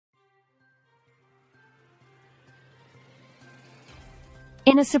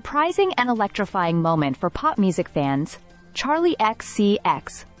In a surprising and electrifying moment for pop music fans, Charli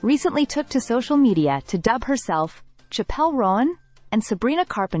XCX recently took to social media to dub herself, Chappell Roan, and Sabrina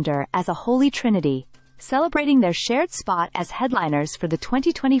Carpenter as a holy trinity, celebrating their shared spot as headliners for the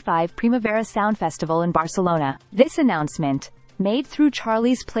 2025 Primavera Sound Festival in Barcelona. This announcement, made through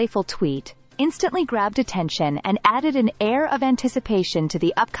Charli's playful tweet, instantly grabbed attention and added an air of anticipation to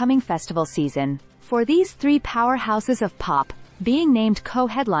the upcoming festival season. For these three powerhouses of pop, being named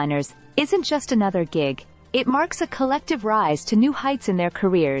co-headliners isn't just another gig. It marks a collective rise to new heights in their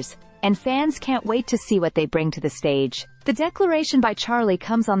careers, and fans can't wait to see what they bring to the stage. The declaration by Charli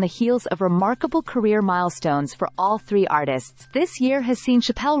comes on the heels of remarkable career milestones for all three artists. This year has seen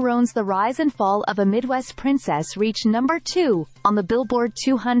Chappell Roan's The Rise and Fall of a Midwest Princess reach number 2 on the Billboard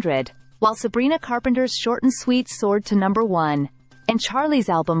 200, while Sabrina Carpenter's Short and Sweet soared to number 1, and Charli's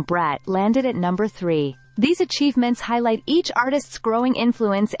album Brat landed at number 3. These achievements highlight each artist's growing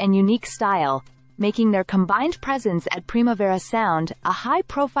influence and unique style, making their combined presence at Primavera Sound a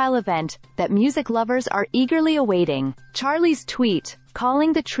high-profile event that music lovers are eagerly awaiting. Charli's tweet,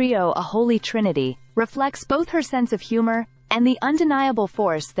 calling the trio a holy trinity, reflects both her sense of humor and the undeniable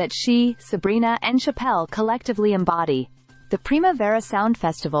force that she, Sabrina, and Chappell collectively embody. The Primavera Sound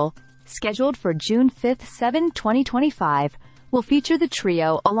Festival, scheduled for June 5-7, 2025, will feature the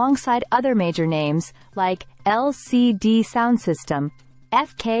trio alongside other major names like LCD Soundsystem,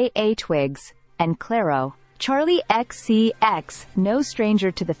 FKA Twigs, and Claro. Charli XCX, no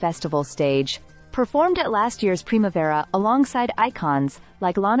stranger to the festival stage, performed at last year's Primavera alongside icons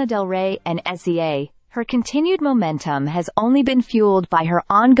like Lana Del Rey and SZA. Her continued momentum has only been fueled by her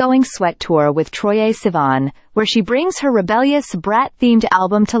ongoing Sweat tour with Troye Sivan, where she brings her rebellious Brat-themed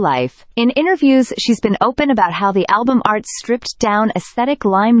album to life. In interviews, she's been open about how the album art's stripped-down aesthetic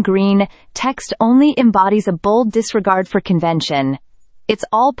lime green text only embodies a bold disregard for convention. It's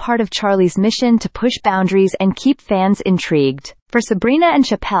all part of Charli's mission to push boundaries and keep fans intrigued. For Sabrina and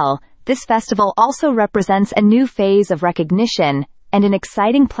Chappell, this festival also represents a new phase of recognition and an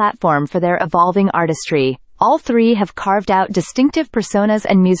exciting platform for their evolving artistry. All three have carved out distinctive personas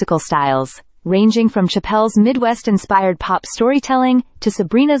and musical styles, ranging from Chappell's Midwest-inspired pop storytelling to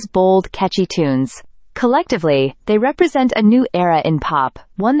Sabrina's bold, catchy tunes. Collectively, they represent a new era in pop,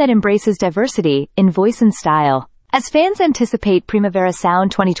 one that embraces diversity in voice and style. As fans anticipate Primavera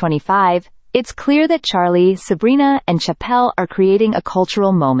Sound 2025, it's clear that Charli, Sabrina, and Chappell are creating a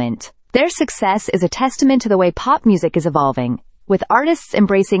cultural moment. Their success is a testament to the way pop music is evolving, with artists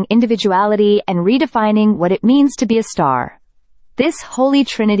embracing individuality and redefining what it means to be a star. This holy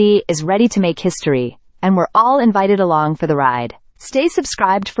trinity is ready to make history, and we're all invited along for the ride. Stay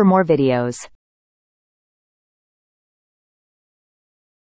subscribed for more videos.